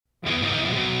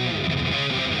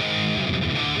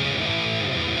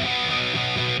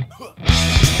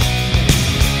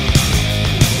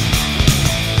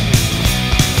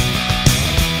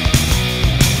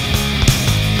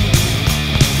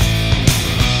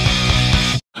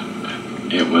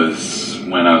It was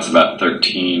when I was about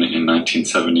 13 in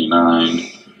 1979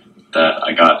 that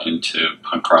I got into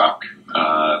punk rock,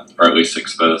 or at least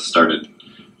started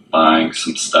buying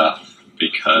some stuff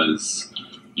because,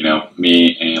 you know,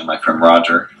 me and my friend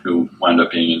Roger, who wound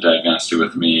up being in Dag Nasty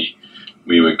with me,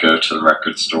 we would go to the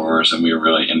record stores and we were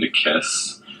really into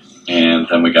Kiss. And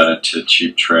then we got into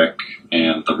Cheap Trick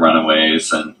and the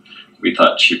Runaways, and we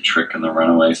thought Cheap Trick and the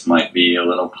Runaways might be a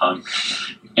little punk.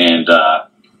 And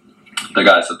the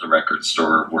guys at the record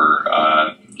store were,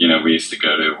 you know, we used to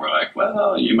go to, were like,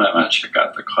 well, you might want to check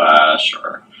out the Clash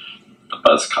or the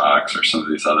Buzzcocks or some of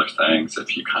these other things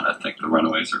if you kind of think the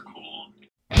Runaways are cool.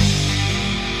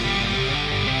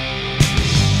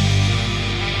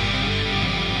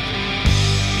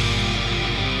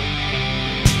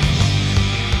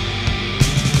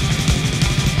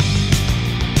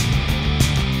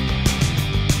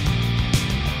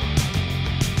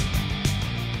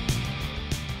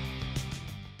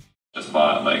 Just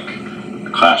bought like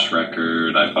a Clash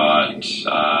record. I bought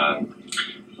a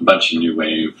bunch of new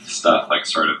wave stuff, like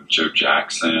sort of Joe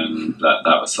Jackson.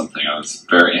 That was something I was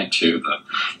very into.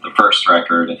 The first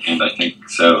record, and I think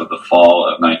so. The fall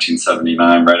of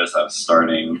 1979, right as I was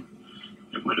starting,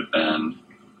 it would have been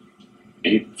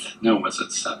eighth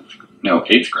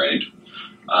grade.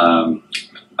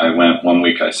 I went 1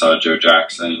 week. I saw Joe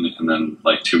Jackson, and then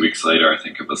like 2 weeks later, I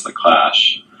think it was the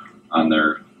Clash on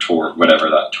their tour, whatever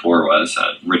that tour was,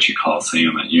 at Ritchie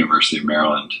Coliseum at University of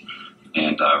Maryland.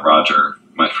 And Roger,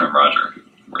 my friend Roger,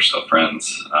 we're still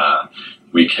friends,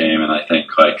 we came, and I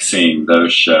think like seeing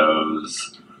those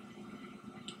shows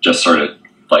just sort of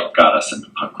like got us into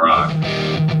punk rock.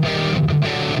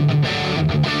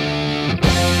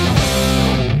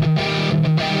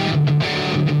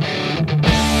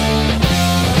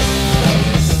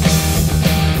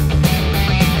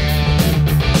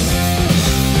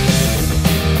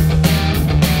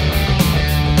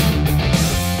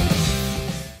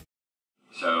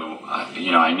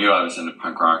 You know, I knew I was into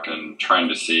punk rock and trying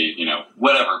to see, you know,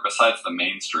 whatever besides the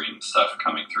mainstream stuff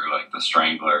coming through, like the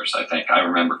Stranglers. I think I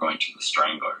remember going to the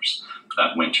Stranglers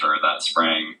that winter, that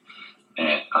spring,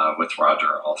 and with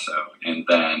Roger also. And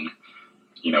then,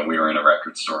 you know, we were in a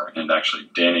record store, and actually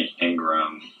Danny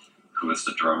Ingram, who was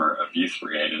the drummer of Youth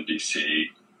Brigade in DC,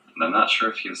 and I'm not sure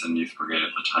if he was in Youth Brigade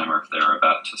at the time or if they were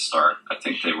about to start. I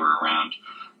think they were around.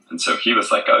 And so he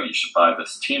was like, oh, you should buy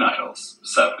this Teen Idols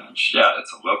 7-inch. Yeah,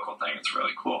 it's a local thing. It's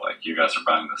really cool. Like, you guys are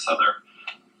buying this other,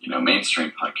 you know,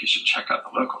 mainstream punk. You should check out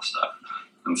the local stuff.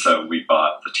 And so we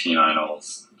bought the Teen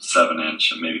Idols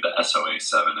 7-inch and maybe the SOA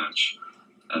 7-inch.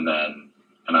 And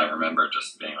I remember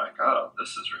just being like, oh, this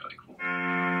is really cool. 1,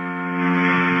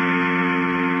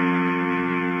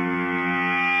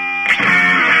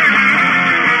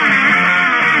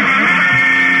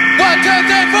 2,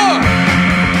 3, 4!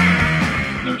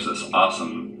 There's this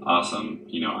awesome,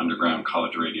 you know, underground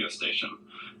college radio station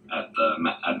at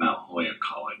Mount Holyoke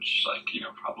College, like, you know,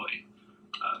 probably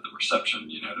the reception,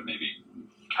 you know, to maybe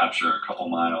capture a couple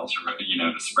miles, or, you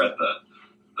know, to spread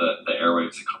the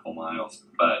airwaves a couple miles.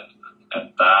 But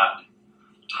at that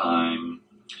time,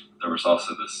 there was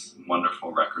also this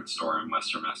wonderful record store in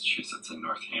Western Massachusetts in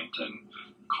Northampton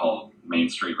called Main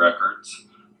Street Records,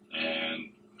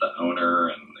 and the owner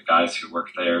and the guys who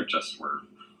worked there just were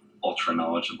ultra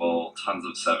knowledgeable, tons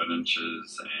of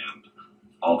 7-inches and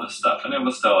all this stuff. And I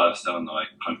was still in the like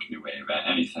punk new wave,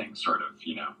 anything sort of,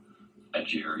 you know,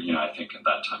 edgier. You know, I think at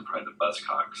that time probably the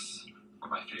Buzzcocks were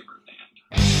my favorite.